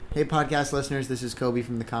Hey, podcast listeners, this is Kobe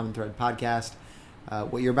from the Common Thread podcast.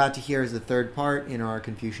 What you're about to hear is the third part in our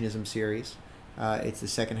Confucianism series. It's the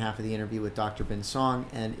second half of the interview with Dr. Bin Song,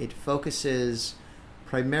 and it focuses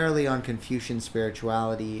primarily on Confucian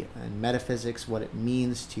spirituality and metaphysics, what it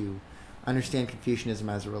means to understand Confucianism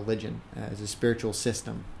as a religion, as a spiritual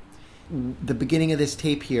system. The beginning of this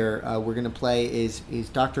tape here we're going to play is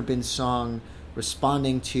Dr. Bin Song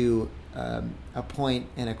responding to a point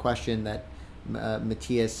and a question that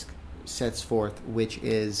Matthias sets forth, which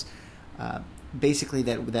is basically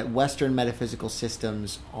that Western metaphysical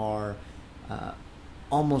systems are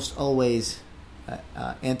almost always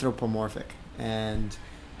anthropomorphic, and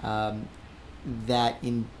that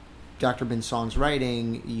in Dr. Bin Song's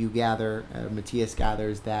writing, you gather, Matthias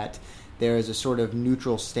gathers, that there is a sort of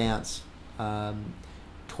neutral stance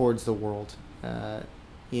towards the world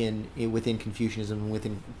within Confucianism and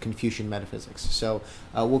within Confucian metaphysics. So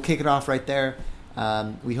we'll kick it off right there.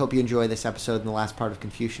 We hope you enjoy this episode in the last part of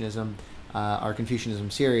Confucianism, our Confucianism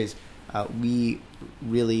series. We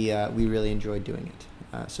really enjoyed doing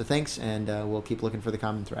it. So thanks, and we'll keep looking for the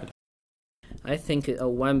common thread. I think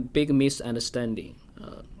one big misunderstanding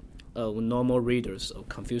of normal readers of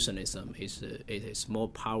Confucianism is it is more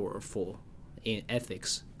powerful in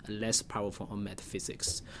ethics and less powerful on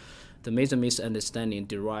metaphysics. The major misunderstanding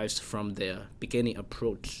derives from their beginning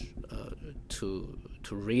approach to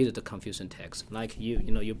read the Confucian text. Like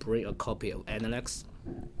you bring a copy of Analects.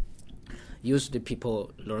 Usually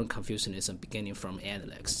people learn Confucianism beginning from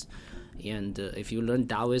Analects. And if you learn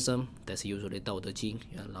Taoism, that's usually Dao De Jing,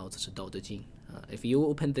 Lao Tzu Dao De Jing. If you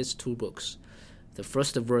open these two books, the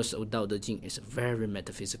first verse of Dao De Jing is very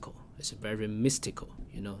metaphysical. It's very mystical.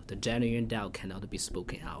 The genuine Tao cannot be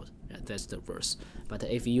spoken out. That's the verse. But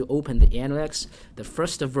if you open the Analects, the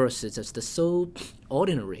first verse is just so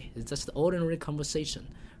ordinary. It's just ordinary conversation,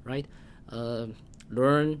 right?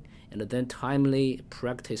 Learn and then timely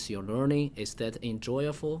practice your learning. Is that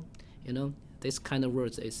enjoyable? This kind of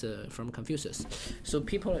words is from Confucius. So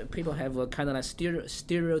people have a kind of like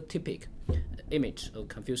stereotypic image of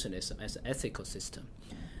Confucianism as an ethical system,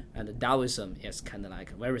 and Taoism is kind of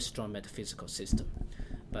like a very strong metaphysical system.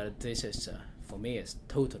 But this is, for me, is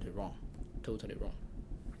totally wrong.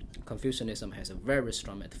 Confucianism has a very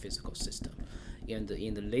strong metaphysical system. And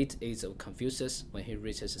in the late age of Confucius, when he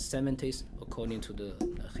reaches the 70s, according to the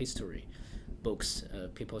history books,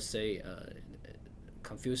 people say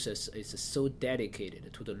Confucius is so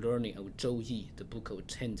dedicated to the learning of Zhou Yi, the Book of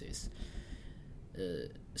Changes,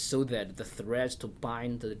 so that the thread to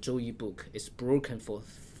bind the Zhou Yi book is broken for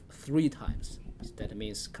 3 times. That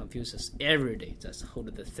means Confucius every day just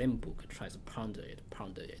hold the same book, tries to ponder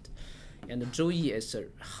it. And the Zhou Yi is a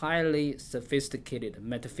highly sophisticated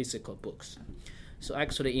metaphysical books. So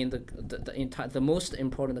actually, in the most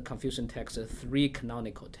important Confucian text are 3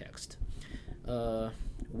 canonical texts.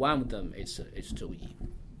 One of them is Zhou Yi.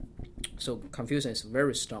 So Confucian is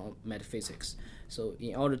very strong metaphysics. So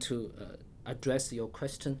in order to address your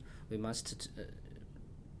question, we must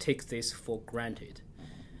take this for granted.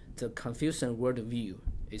 The Confucian worldview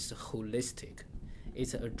is holistic.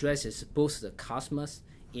 It addresses both the cosmos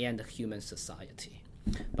and human society.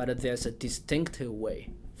 But there's a distinctive way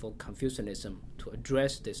for Confucianism to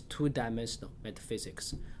address this 2-dimensional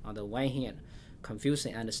metaphysics. On the one hand,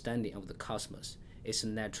 Confucian understanding of the cosmos is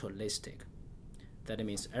naturalistic. That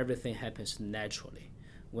means everything happens naturally.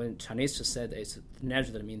 When Chinese said it's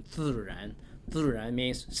natural, it means 自然. 自然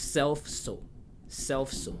means self-soul. So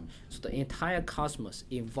the entire cosmos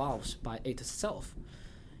evolves by itself.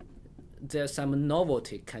 There's some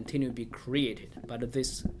novelty continue to be created, but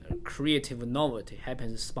this creative novelty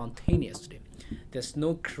happens spontaneously. There's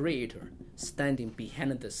no creator standing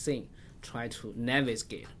behind the scene, try to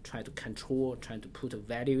navigate, try to control, trying to put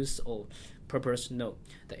values or purpose. No,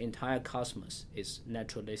 the entire cosmos is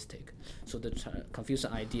naturalistic. So the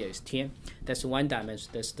Confucian idea is 10. That's one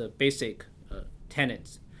dimension. That's the basic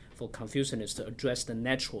tenets for Confucianists to address the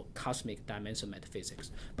natural cosmic dimension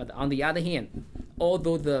metaphysics. But on the other hand,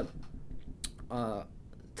 although the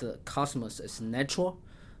cosmos is natural,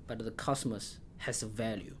 but the cosmos has a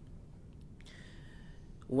value.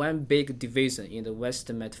 One big division in the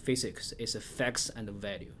Western metaphysics is facts and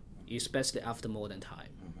value, especially after modern time,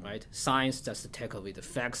 right? Science just takes away the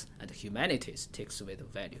facts and the humanities takes away the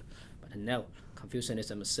value. But no,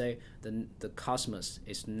 Confucianism say the cosmos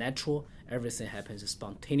is natural, everything happens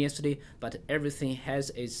spontaneously, but everything has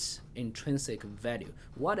its intrinsic value.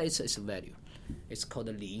 What is its value? It's called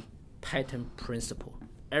the Li, pattern principle.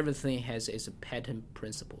 Everything has its pattern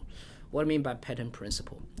principle. What I mean by pattern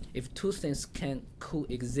principle? If two things can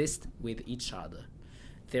coexist with each other,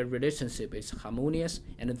 their relationship is harmonious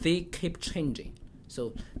and they keep changing.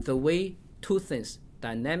 So the way two things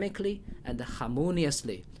dynamically and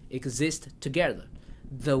harmoniously exist together,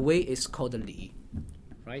 the way is called li,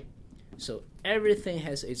 right? So everything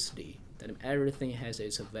has its li, then everything has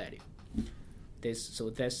its value. So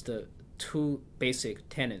that's the two basic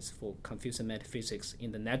tenets for Confucian metaphysics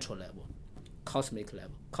in the natural level, cosmic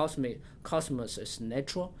level. Cosmos is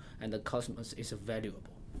natural, and the cosmos is valuable.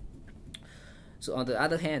 So on the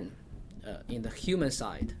other hand, in the human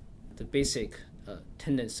side, the basic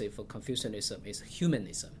tendency for Confucianism is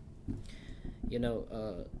humanism.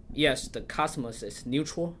 Yes, the cosmos is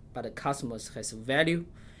neutral, but the cosmos has value.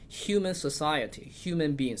 Human society,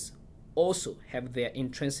 human beings also have their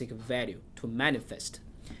intrinsic value to manifest.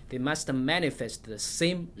 They must manifest the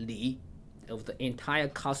same li of the entire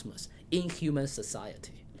cosmos in human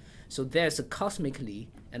society. So there's a cosmic li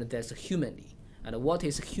and there's a human li. And what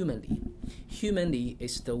is human li? Human li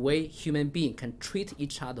is the way human beings can treat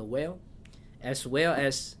each other well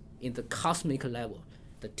as in the cosmic level,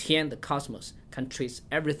 the cosmos, can treat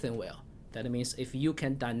everything well. That means if you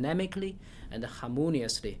can dynamically and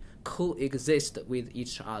harmoniously coexist with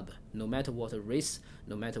each other, no matter what race,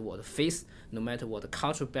 no matter what faith, no matter what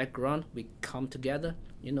cultural background, we come together,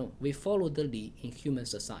 we follow the li in human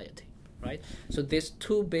society, right? So these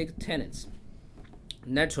two big tenets,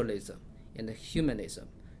 naturalism and humanism,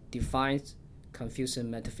 defines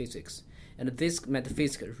Confucian metaphysics. And this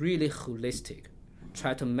metaphysics is really holistic,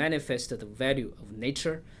 try to manifest the value of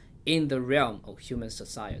nature in the realm of human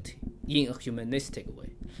society in a humanistic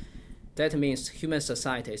way. That means human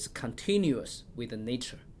society is continuous with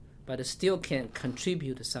nature, but still can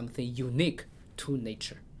contribute something unique to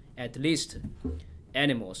nature. At least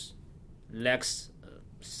animals lacks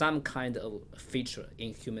some kind of feature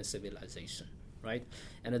in human civilization, right?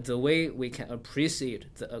 And the way we can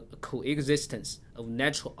appreciate the coexistence of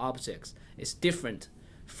natural objects is different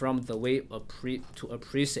from the way to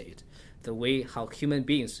appreciate the way how human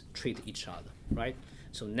beings treat each other, right?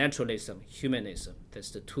 So naturalism, humanism,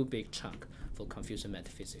 that's the two big chunk for Confucian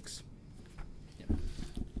metaphysics. Yeah.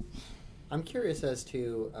 I'm curious as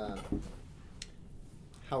to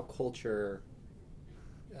how culture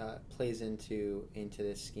plays into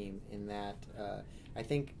this scheme, in that I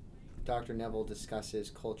think Dr. Neville discusses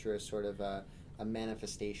culture as sort of a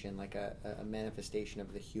manifestation, like a manifestation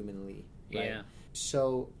of the humanly, right? Yeah.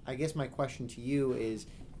 So I guess my question to you is,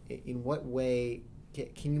 in what way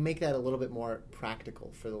can you make that a little bit more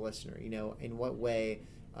practical for the listener? In what way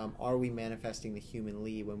are we manifesting the human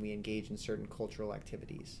li when we engage in certain cultural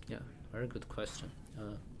activities? Yeah, very good question.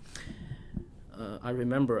 I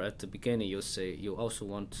remember at the beginning you say you also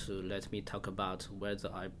want to let me talk about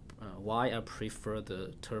why I prefer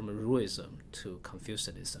the term ruism to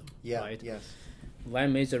Confucianism. Yeah. Right? Yes.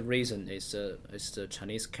 One major reason is the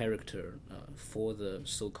Chinese character for the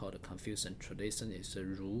so-called Confucian tradition is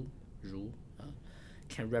ru,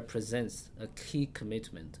 can represent a key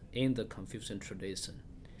commitment in the Confucian tradition.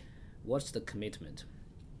 What's the commitment?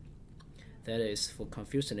 That is, for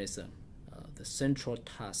Confucianism, the central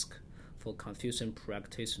task for Confucian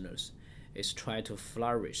practitioners is try to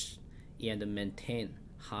flourish and maintain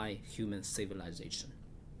high human civilization.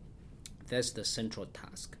 That's the central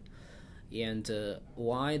task. And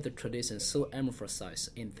why the tradition so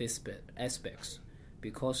emphasized in these aspects?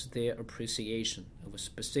 Because their appreciation of a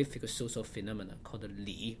specific social phenomenon called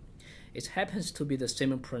li, it happens to be the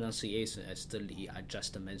same pronunciation as the li I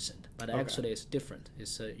just mentioned, but okay, actually it's different.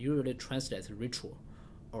 It's usually translated ritual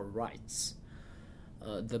or rites.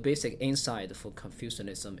 The basic insight for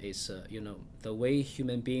Confucianism is, the way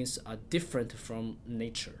human beings are different from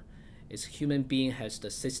nature. Is human being has the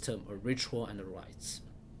system of ritual and rites,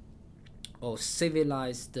 or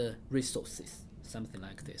civilized resources, something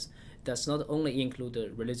like this. Does not only include the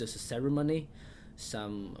religious ceremony,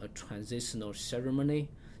 some transitional ceremony,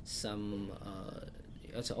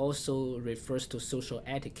 it also refers to social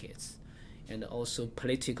etiquettes, and also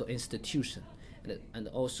political institution, and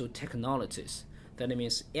also technologies. That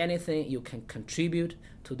means anything you can contribute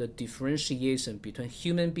to the differentiation between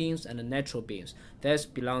human beings and natural beings,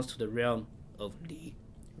 that belongs to the realm of li,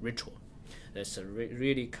 ritual. That's a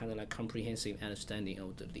really kind of like comprehensive understanding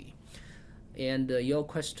of the li. And your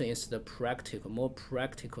question is the more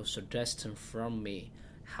practical suggestion from me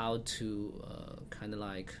how to kind of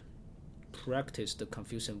like practice the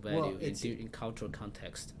Confucian value in cultural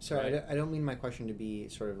context. Sorry, right? I don't mean my question to be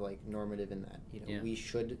sort of like normative in that we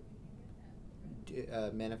should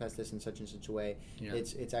manifest this in such and such a way. Yeah.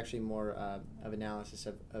 It's actually more of analysis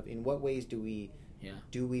of in what ways do we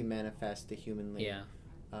manifest the human li. Yeah.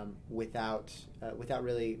 Without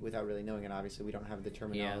really knowing it. Obviously, we don't have the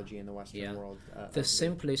terminology in the Western world. The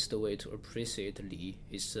simplest way to appreciate li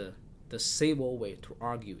is the civil way to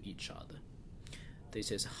argue each other.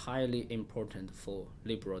 This is highly important for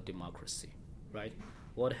liberal democracy, right?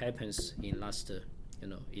 What happens in last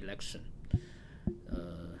election?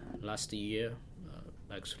 Last year,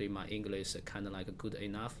 actually my English is kind of like good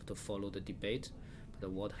enough to follow the debate,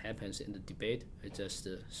 but what happens in the debate is just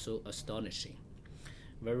so astonishing.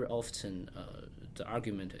 Very often, the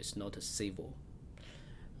argument is not civil,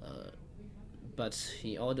 but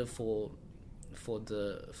in order for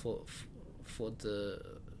the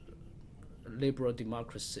liberal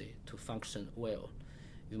democracy to function well,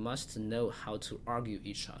 you must know how to argue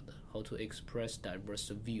each other, how to express diverse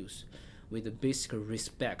views with a basic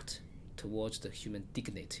respect towards the human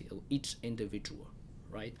dignity of each individual,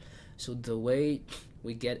 right? So the way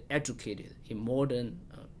we get educated in modern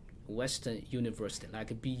Western university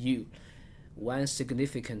like BU, one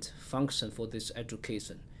significant function for this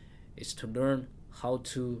education is to learn how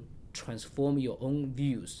to transform your own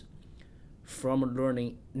views from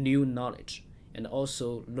learning new knowledge, and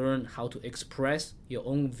also learn how to express your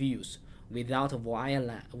own views without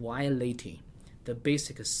violating the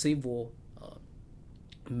basic civil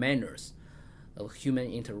manners of human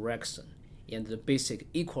interaction and the basic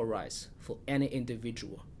equal rights for any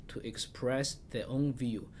individual to express their own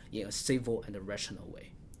view in a civil and a rational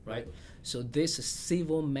way, right? So this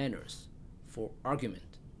civil manners for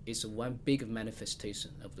argument is one big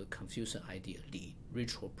manifestation of the Confucian idea, Li,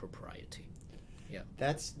 ritual propriety. Yeah,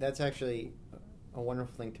 that's actually a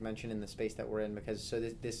wonderful thing to mention in the space that we're in, because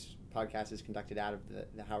this podcast is conducted out of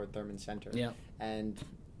the Howard Thurman Center, and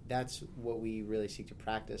that's what we really seek to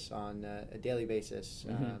practice on a daily basis.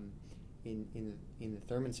 In the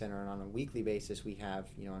Thurman Center, and on a weekly basis we have,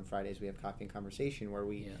 on Fridays we have Coffee and Conversation, where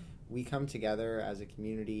we come together as a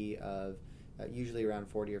community of usually around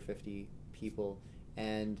 40 or 50 people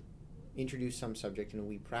and introduce some subject, and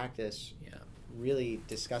we practice really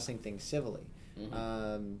discussing things civilly.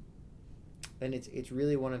 And it's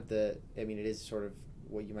really one of the, it is sort of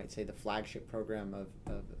what you might say the flagship program of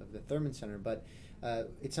the Thurman Center, but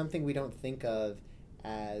it's something we don't think of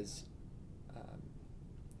as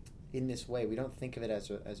in this way. We don't think of it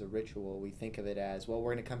as a ritual. We think of it as, well,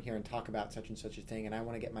 we're going to come here and talk about such and such a thing, and I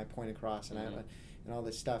want to get my point across, and and all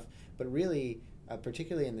this stuff. But really,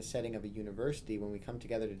 particularly in the setting of a university, when we come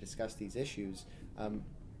together to discuss these issues,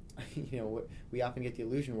 we often get the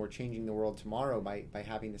illusion we're changing the world tomorrow by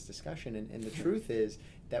having this discussion. And the truth is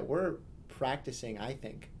that we're practicing, I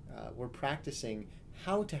think, we're practicing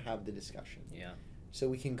how to have the discussion. So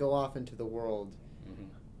we can go off into the world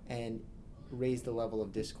and raise the level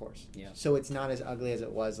of discourse. So it's not as ugly as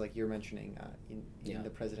it was, like you're mentioning, in the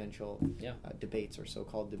presidential debates, or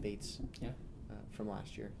so-called debates from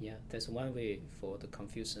last year. That's one way for the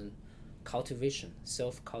Confucian cultivation,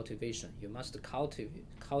 self-cultivation. You must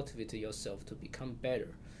cultivate yourself to become better.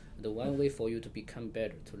 The one way for you to become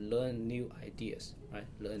better, to learn new ideas, right?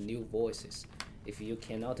 Learn new voices. If you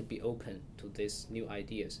cannot be open to these new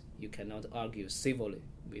ideas, you cannot argue civilly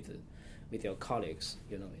with your colleagues.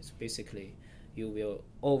 It's basically you will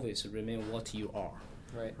always remain what you are.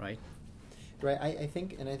 Right. I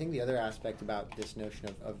think the other aspect about this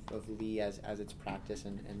notion of Li as it's practiced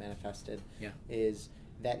and manifested is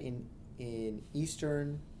that in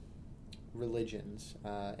Eastern religions,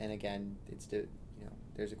 and again,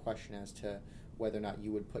 there's a question as to whether or not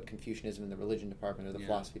you would put Confucianism in the religion department or the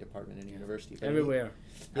philosophy department in a university. But everywhere.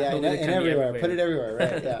 And everywhere. Put it everywhere,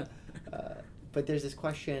 right? But there's this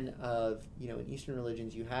question of, in Eastern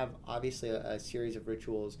religions, you have obviously a series of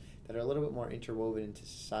rituals that are a little bit more interwoven into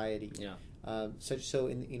society. So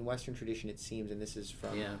in Western tradition, it seems, and this is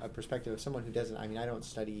from a perspective of someone who doesn't, I don't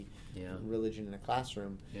study religion in a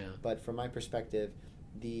classroom, but from my perspective,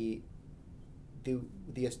 the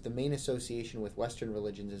main association with Western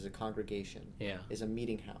religions is a congregation, is a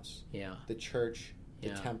meeting house, the church,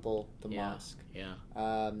 the temple, the mosque.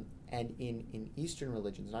 And in Eastern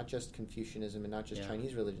religions, not just Confucianism and not just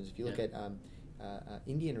Chinese religions, if you look at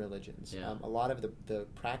Indian religions, a lot of the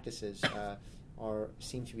practices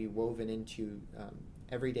seem to be woven into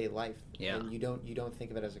everyday life, and you don't think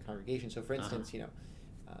of it as a congregation. So, for instance,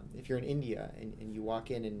 if you're in India and you walk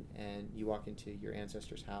in and you walk into your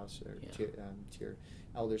ancestor's house or to your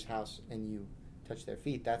elder's house and you touch their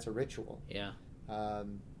feet, that's a ritual.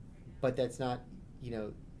 But that's not,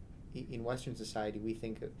 in Western society we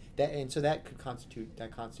think of that, and so that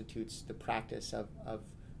constitutes the practice of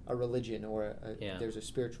a religion, or there's a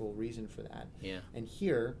spiritual reason for that. And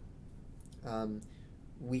here,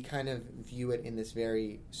 we kind of view it in this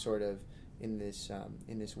very sort of in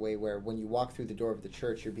this way where when you walk through the door of the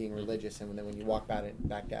church, you're being religious, and then when you walk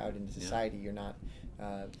back out into society, you're not.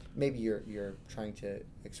 Maybe you're trying to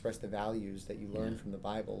express the values that you learn from the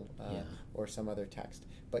Bible or some other text,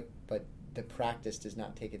 but the practice does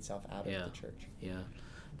not take itself out of the church. Yeah,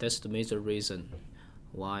 that's the major reason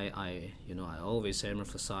why I always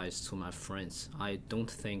emphasize to my friends, I don't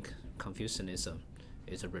think Confucianism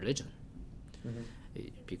is a religion.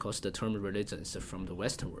 Because the term religion is from the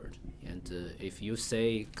Western world, and if you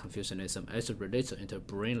say Confucianism as a religion, it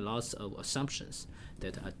brings lots of assumptions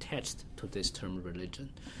that are attached to this term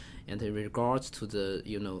religion. And in regards to the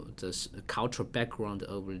cultural background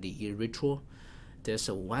of the ritual, there's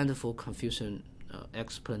a wonderful Confucian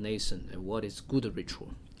explanation of what is good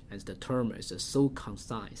ritual, and the term is so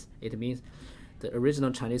concise. It means the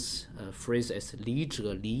original Chinese phrase is 礼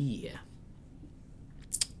者礼也.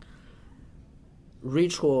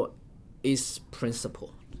 Ritual is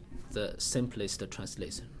principle. The simplest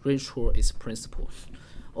translation. Ritual is principle.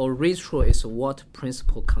 Or ritual is what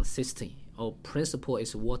principle consists in. Or principle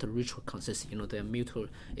is what ritual consists in. They are mutually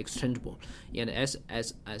exchangeable. And as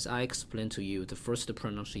I explained to you, the first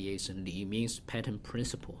pronunciation, 礼 means pattern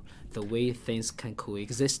principle. The way things can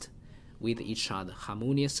coexist with each other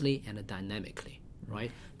harmoniously and dynamically.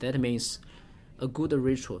 Right? That means a good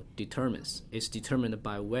ritual is determined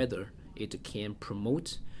by whether it can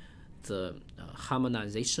promote the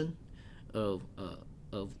harmonization of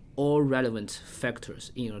all relevant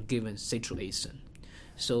factors in a given situation.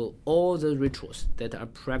 So all the rituals that are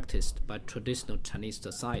practiced by traditional Chinese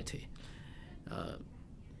society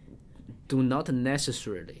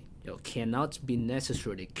cannot be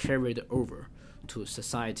necessarily carried over to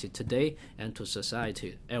society today and to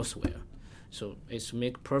society elsewhere. So it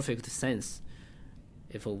makes perfect sense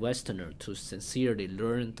if a Westerner to sincerely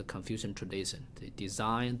learn the Confucian tradition, they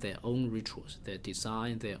design their own rituals, they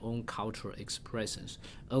design their own cultural expressions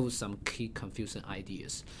of some key Confucian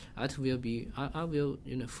ideas. I will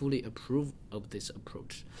fully approve of this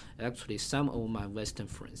approach. Actually, some of my Western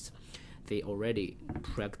friends, they already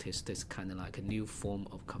practice this kind of like a new form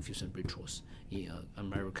of Confucian rituals in an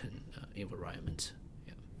American environment.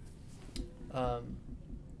 Yeah.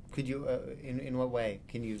 Could you, in what way,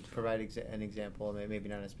 can you provide an example? Maybe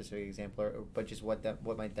not a specific example, but just what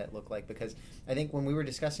might that look like? Because I think when we were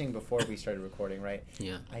discussing before we started recording, right?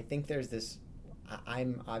 Yeah. I think there's this.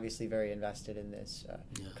 I'm obviously very invested in this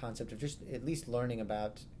concept of just at least learning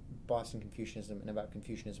about Boston Confucianism and about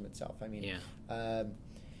Confucianism itself. I mean,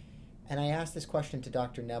 and I asked this question to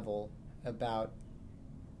Dr. Neville about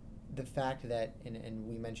the fact that, and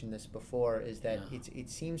we mentioned this before, is that it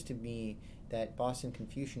seems to me that Boston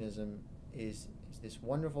Confucianism is this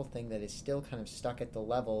wonderful thing that is still kind of stuck at the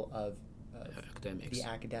level of the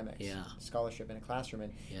academics, scholarship in a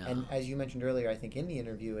classroom. And as you mentioned earlier, I think in the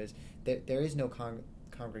interview, is that there is no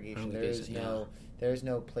congregation, there is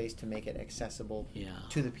no place to make it accessible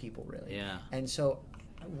to the people, really. Yeah. And so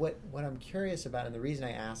what I'm curious about, and the reason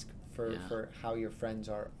I ask for how your friends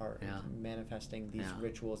are manifesting these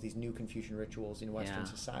rituals, these new Confucian rituals in Western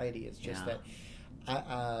society, is just that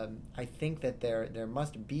I think that there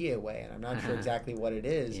must be a way, and I'm not sure exactly what it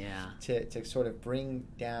is, to sort of bring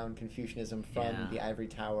down Confucianism from the ivory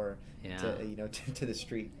tower to the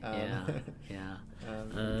street. I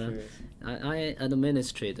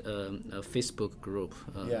administrate a Facebook group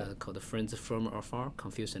called Friends from Afar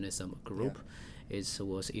Confucianism group. It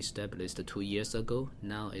was established 2 years ago.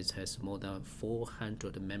 Now it has more than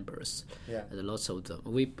 400 members. And lots of them.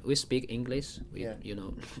 We speak English.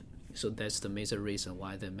 So that's the major reason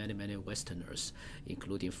why there are many Westerners,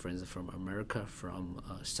 including friends from America, from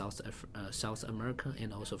South America,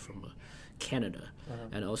 and also from Canada,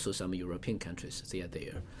 and also some European countries. They are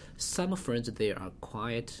there. Some friends there are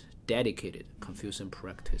quite dedicated Confucian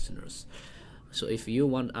practitioners. So if you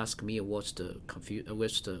want to ask me what's the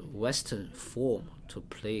Western form to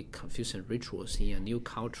play Confucian rituals in a new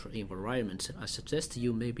cultural environment, I suggest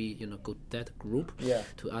you maybe go to that group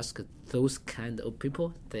to ask those kind of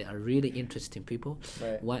people. They are really interesting people.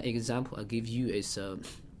 Right. One example I give you is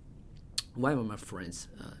one of my friends.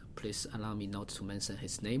 Please allow me not to mention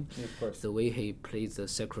his name. Of course. The way he plays the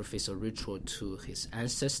sacrificial ritual to his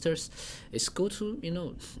ancestors is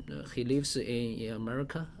he lives in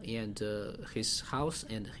America, and his house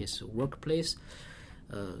and his workplace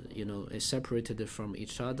is separated from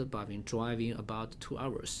each other by driving about 2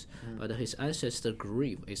 hours. But his ancestor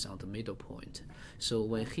grave is on the middle point. So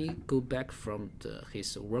when he go back from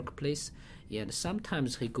his workplace, and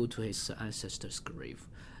sometimes he go to his ancestor's grave,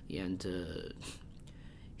 and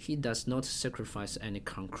he does not sacrifice any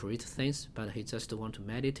concrete things, but he just want to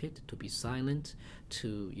meditate, to be silent,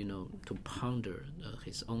 to to ponder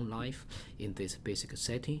his own life in this basic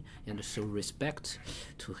setting, and show respect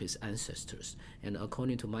to his ancestors. And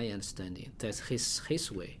according to my understanding, that's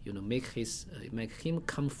his way. Make him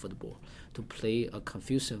comfortable to play a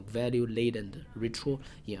Confucian value-laden ritual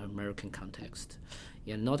in American context.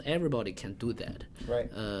 And not everybody can do that. Right.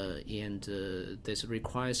 This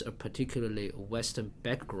requires a particularly Western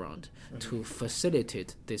background to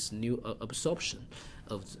facilitate this new absorption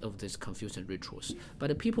of these Confucian rituals.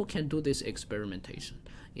 But people can do this experimentation.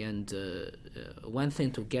 And one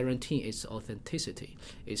thing to guarantee its authenticity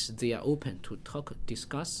is they are open to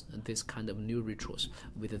discuss this kind of new rituals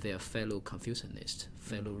with their fellow Confucianists,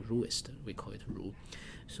 fellow Ruists, we call it Ru.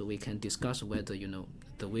 So we can discuss whether,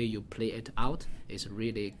 the way you play it out is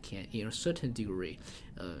really can, in a certain degree,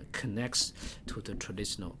 connects to the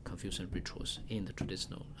traditional Confucian rituals in the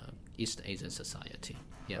traditional East Asian society.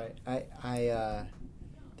 Yeah. Right.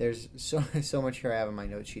 There's so much here I have on my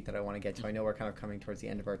note sheet that I want to get to. I know we're kind of coming towards the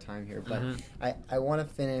end of our time here, but I want to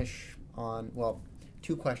finish on,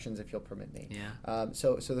 two questions if you'll permit me. Yeah.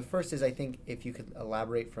 So the first is, I think if you could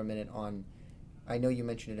elaborate for a minute on, I know you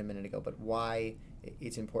mentioned it a minute ago, but why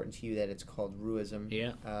it's important to you that it's called Ruism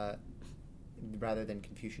rather than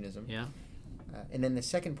Confucianism. Yeah. And then the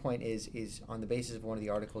second point is on the basis of one of the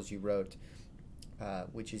articles you wrote,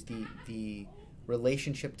 which is the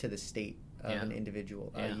relationship to the state of an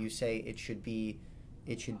individual. You say it should be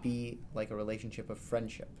like a relationship of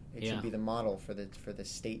friendship. It should be the model for the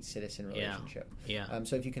state-citizen relationship.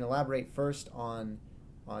 So if you can elaborate first on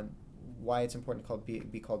why it's important to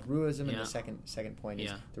be called Ruism, and the second point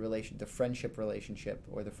is the friendship relationship,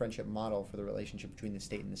 or the friendship model for the relationship between the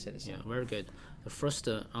state and the citizen. Yeah, very good. The first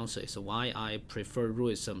answer is why I prefer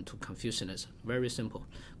Ruism to Confucianism. Very simple.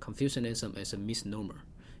 Confucianism is a misnomer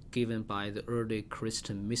given by the early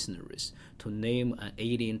Christian missionaries to name an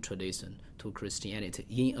alien tradition to Christianity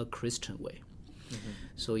in a Christian way.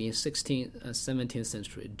 So in 16th and 17th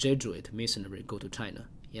century, Jesuit missionaries go to China,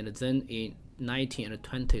 and then in 19th and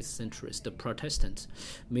 20th centuries, the Protestant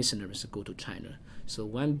missionaries go to China. So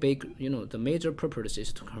one big, the major purpose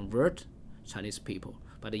is to convert Chinese people.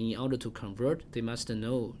 But in order to convert, they must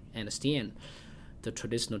understand the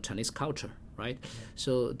traditional Chinese culture, right?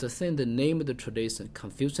 So the thing that named the tradition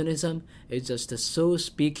Confucianism is just so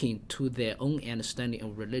speaking to their own understanding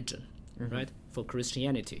of religion, right? For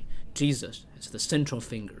Christianity, Jesus is the central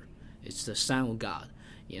figure. It's the Son of God.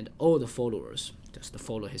 And all the followers just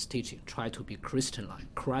follow his teaching, try to be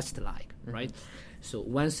Christian-like, Christ-like, right? So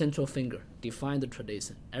one central figure define the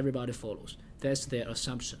tradition, everybody follows. That's their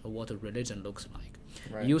assumption of what a religion looks like.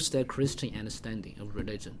 Right. Use their Christian understanding of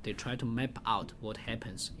religion. They try to map out what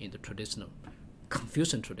happens in the traditional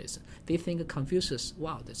Confucian tradition. They think Confucius,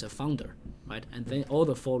 there's a founder, right? And then all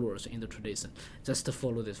the followers in the tradition just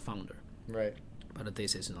follow this founder. Right. But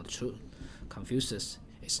this is not true. Confucius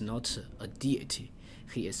is not a deity.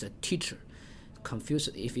 He is a teacher.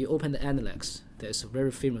 Confucius, if you open the Analects, there's a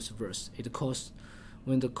very famous verse. It calls,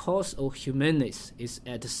 when the cause of humanity is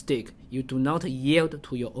at stake, you do not yield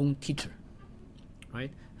to your own teacher.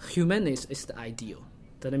 Right? Humanity is the ideal.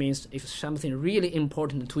 That means if something really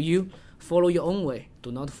important to you, follow your own way.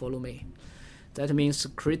 Do not follow me. That means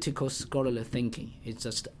critical scholarly thinking is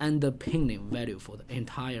just underpinning value for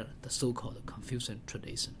the so-called Confucian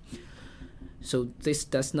tradition. So this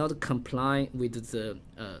does not comply with the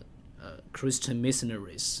Christian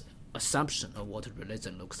missionaries' assumption of what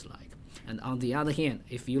religion looks like. And on the other hand,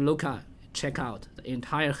 if you check out the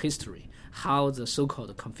entire history, how the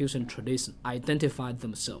so-called Confucian tradition identified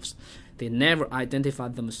themselves, they never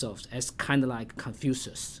identified themselves as kind of like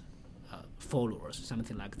Confucius followers,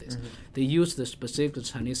 something like this. They use the specific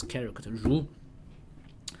Chinese character Ru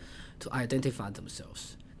to identify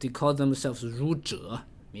themselves. They call themselves Ru Zhe,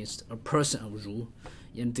 means a person of Ru,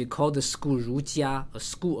 and they call the school Ru Jia, a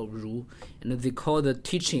school of Ru, and they call the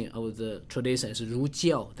teaching of the tradition as Ru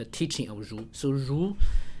Jiao, the teaching of Ru. So Ru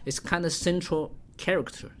is kind of central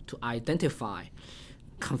character to identify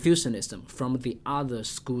Confucianism from the other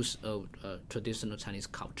schools of traditional Chinese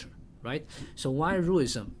culture, right? So why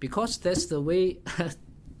Ruism? Because that's the way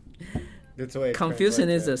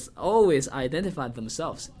Confucianists always identified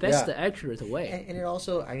themselves. That's the accurate way. And it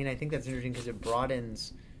also, I think that's interesting because it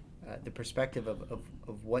broadens the perspective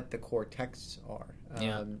of what the core texts are.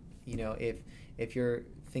 If you're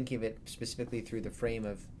thinking of it specifically through the frame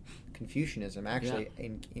of Confucianism, actually,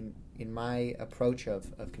 in my approach of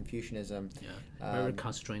Confucianism, very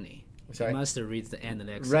constraining. Sorry? You must read the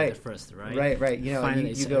analects Right. first, right? Right. You know,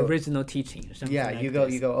 Find you go original teaching. Yeah, Like you go.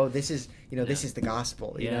 this. Oh, this is this is the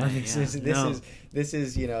gospel. You know, this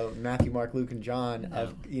is Matthew, Mark, Luke, and John.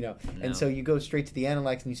 And so you go straight to the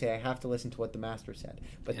analects and you say, I have to listen to what the master said.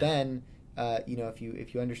 But then, if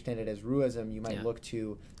you understand it as Ruism, you might look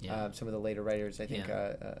to some of the later writers. I think.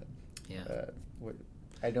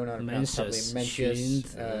 I don't know how to pronounce it properly.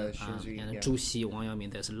 Mencius, and Zhu Xi, Wang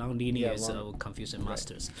Yaoming. There's a long lineage of Confucian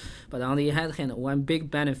masters. But on the other hand, one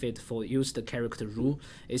big benefit for use the character Ru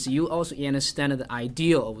is you also understand the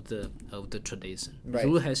idea of the tradition. Right.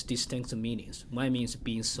 Ru has distinct meanings. One means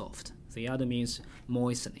being soft. The other means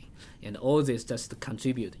moistening. And all this just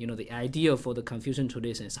contribute. The idea for the Confucian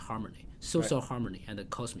tradition is harmony, social harmony and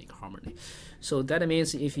cosmic harmony. So that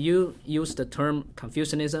means if you use the term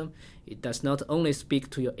Confucianism, it does not only speak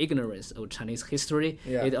to your ignorance of Chinese history,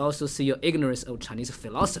 it also see your ignorance of Chinese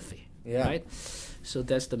philosophy, right? So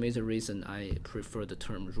that's the major reason I prefer the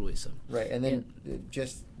term Ruism. Right, and then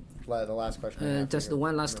just the last question. Just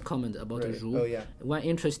one last comment about Ru. Oh, yeah. One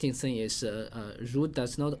interesting thing is Ru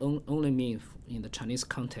does not only mean in the Chinese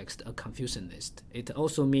context a Confucianist. It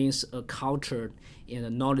also means a cultured and a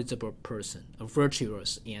knowledgeable person, a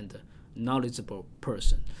virtuous and knowledgeable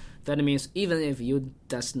person. That means even if you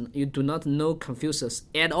do not know Confucius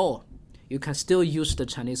at all, you can still use the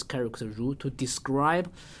Chinese character Ru to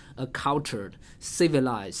describe a cultured,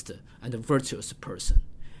 civilized, and virtuous person.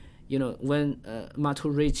 When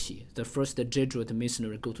Maturicci, the first Jesuit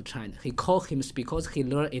missionary, go to China, he called him because he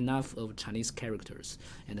learned enough of Chinese characters,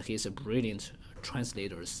 and he's a brilliant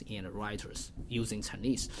translators and writers using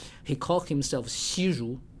Chinese. He called himself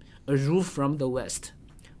Xiru, a Ru from the West.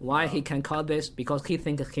 Why he can call this? Because he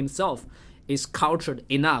thinks himself is cultured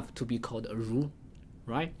enough to be called a Ru,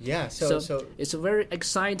 right? Yeah. So it's a very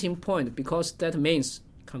exciting point because that means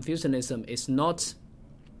Confucianism is not.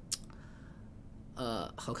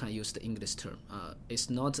 How can I use the English term? It's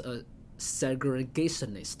not a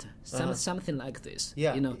segregationist, something like this.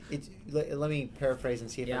 Yeah, let me paraphrase and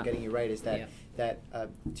see if I'm getting you right. Is that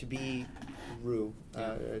to be Ru,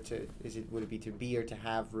 would it be to be or to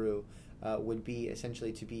have Ru, would be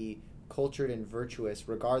essentially to be cultured and virtuous,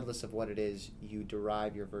 regardless of what it is you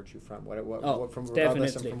derive your virtue from.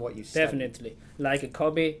 Regardless from what you study. Definitely. Like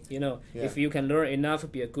Kobe, if you can learn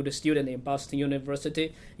enough, be a good student in Boston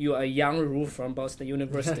University, you are a young Ru from Boston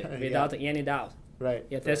University, without any doubt. Right.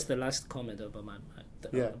 Yeah, that's the last comment about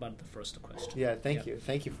about the first question. Yeah, thank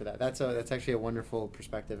you for that. That's actually a wonderful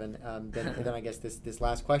perspective. And then I guess this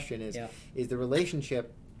last question is the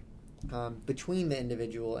relationship between the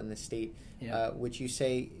individual and the state, which you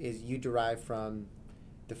say is you derive from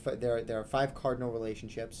there are 5 cardinal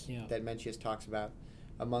relationships that Mencius talks about,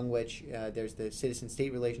 among which there's the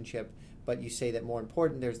citizen-state relationship, but you say that more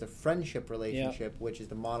important there's the friendship relationship, which is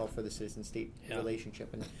the model for the citizen-state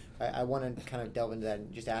relationship. And I want to kind of delve into that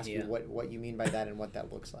and just ask you what you mean by that and what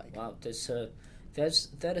that looks like. Wow,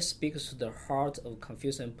 that speaks to the heart of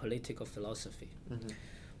Confucian political philosophy. Mm-hmm.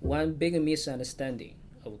 One big misunderstanding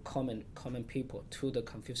of common people to the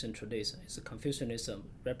Confucian tradition is Confucianism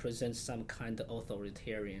represents some kind of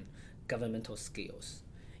authoritarian governmental skills.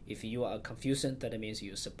 If you are a Confucian, that means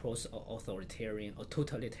you support an authoritarian or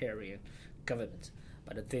totalitarian government.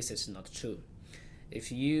 But this is not true.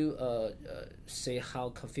 If you say how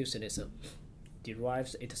Confucianism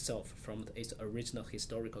derives itself from its original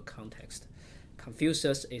historical context,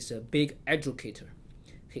 Confucius is a big educator.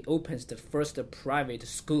 He opens the first private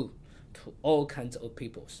school to all kinds of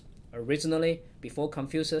peoples. Originally, before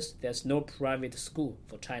Confucius, there's no private school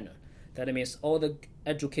for China. That means all the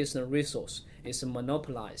educational resource is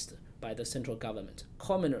monopolized by the central government.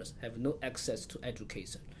 Commoners have no access to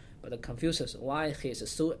education. But Confucius, why he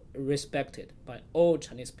is so respected by all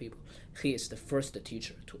Chinese people, he is the first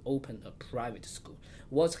teacher to open a private school.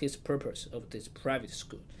 What's his purpose of this private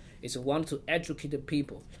school? It's want to educate the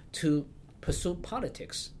people to pursue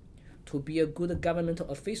politics, to be a good governmental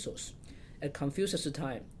officials. At Confucius'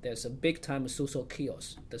 time, there's a big-time social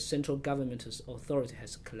chaos. The central government's authority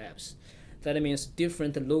has collapsed. That means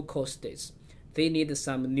different local states, they need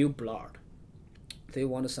some new blood. They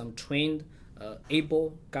want some trained,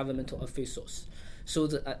 able governmental officials. So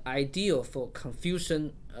the ideal for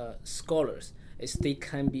Confucian scholars is they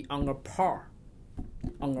can be on a par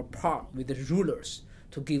with the rulers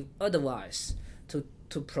to give advice,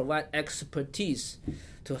 to provide expertise,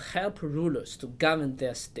 to help rulers to govern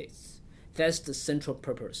their states. That's the central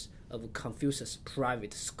purpose of Confucius'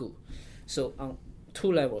 private school. So on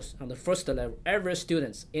 2 levels. On the first level, every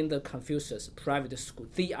student in the Confucius private school,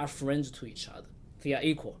 they are friends to each other. They are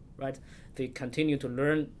equal, right? They continue to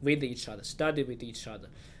learn with each other, study with each other.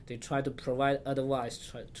 They try to provide advice,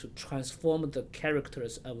 try to transform the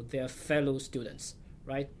characters of their fellow students,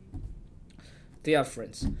 right? They are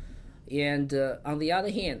friends. And on the other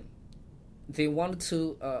hand, they want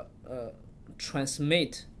to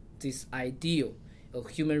transmit this ideal of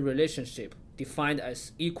human relationship defined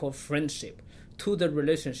as equal friendship to the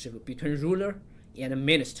relationship between ruler and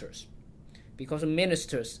ministers. Because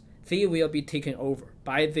ministers, they will be taken over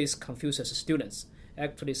by these Confucius students.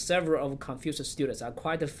 Actually, several of Confucius students are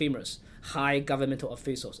quite famous high governmental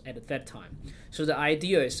officials at that time. So the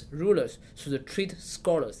idea is rulers should treat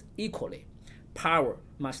scholars equally. Power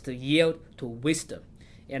must yield to wisdom,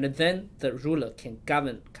 and then the ruler can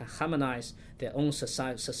govern, can harmonize their own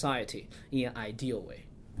society in an ideal way,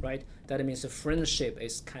 right? That means friendship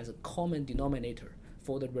is kind of common denominator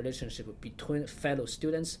for the relationship between fellow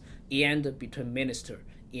students and between minister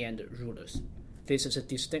and rulers. This is a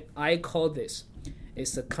distinct, I call this,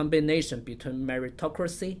 is a combination between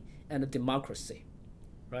meritocracy and democracy,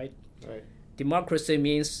 right? Right. Democracy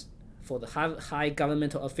means for the high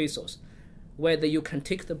governmental officials, whether you can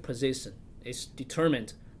take the position is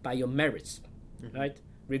determined by your merits, right?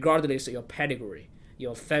 Regardless of your pedigree,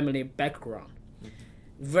 your family background.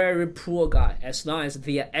 Very poor guy, as long as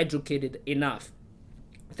they are educated enough,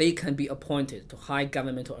 they can be appointed to high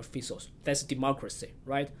governmental officials. That's democracy,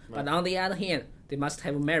 right? But on the other hand, they must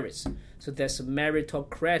have merits. So that's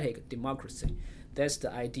meritocratic democracy. That's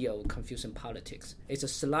the idea of Confucian politics. It's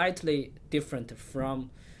slightly different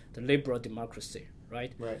from the liberal democracy,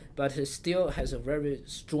 right? Right. But it still has a very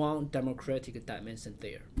strong democratic dimension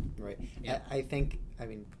there. Right. Yeah. I think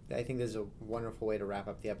this is a wonderful way to wrap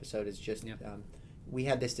up the episode. Is just we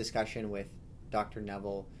had this discussion with Dr.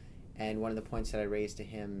 Neville, and one of the points that I raised to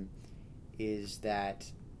him is that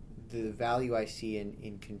the value I see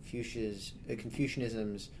in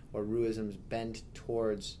Confucianism's or Ruism's bent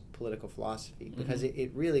towards political philosophy, because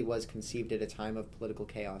it really was conceived at a time of political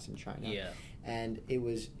chaos in China. Yeah. And it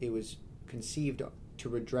was conceived to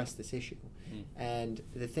redress this issue. And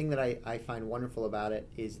the thing that I find wonderful about it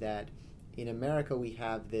is that in America we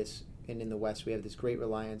have this, and in the West we have this great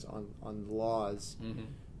reliance on laws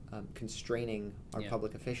constraining our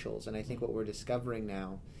public officials. And I think what we're discovering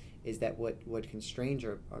now is that what constrains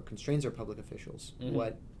our public officials,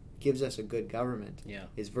 what gives us a good government,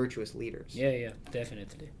 is virtuous leaders. Yeah,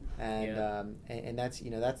 definitely. And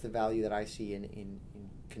that's the value that I see in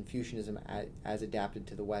Confucianism as adapted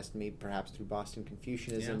to the West, maybe perhaps through Boston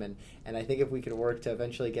Confucianism, and I think if we could work to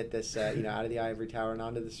eventually get this out of the ivory tower and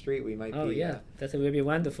onto the street, we might be. That will be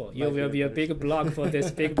wonderful. You will be a big block for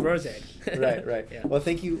this big project. Right. Yeah. Well,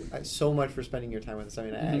 thank you so much for spending your time with us. I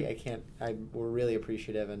mean, we're really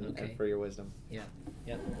appreciative and for your wisdom. Yeah.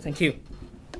 Thank you.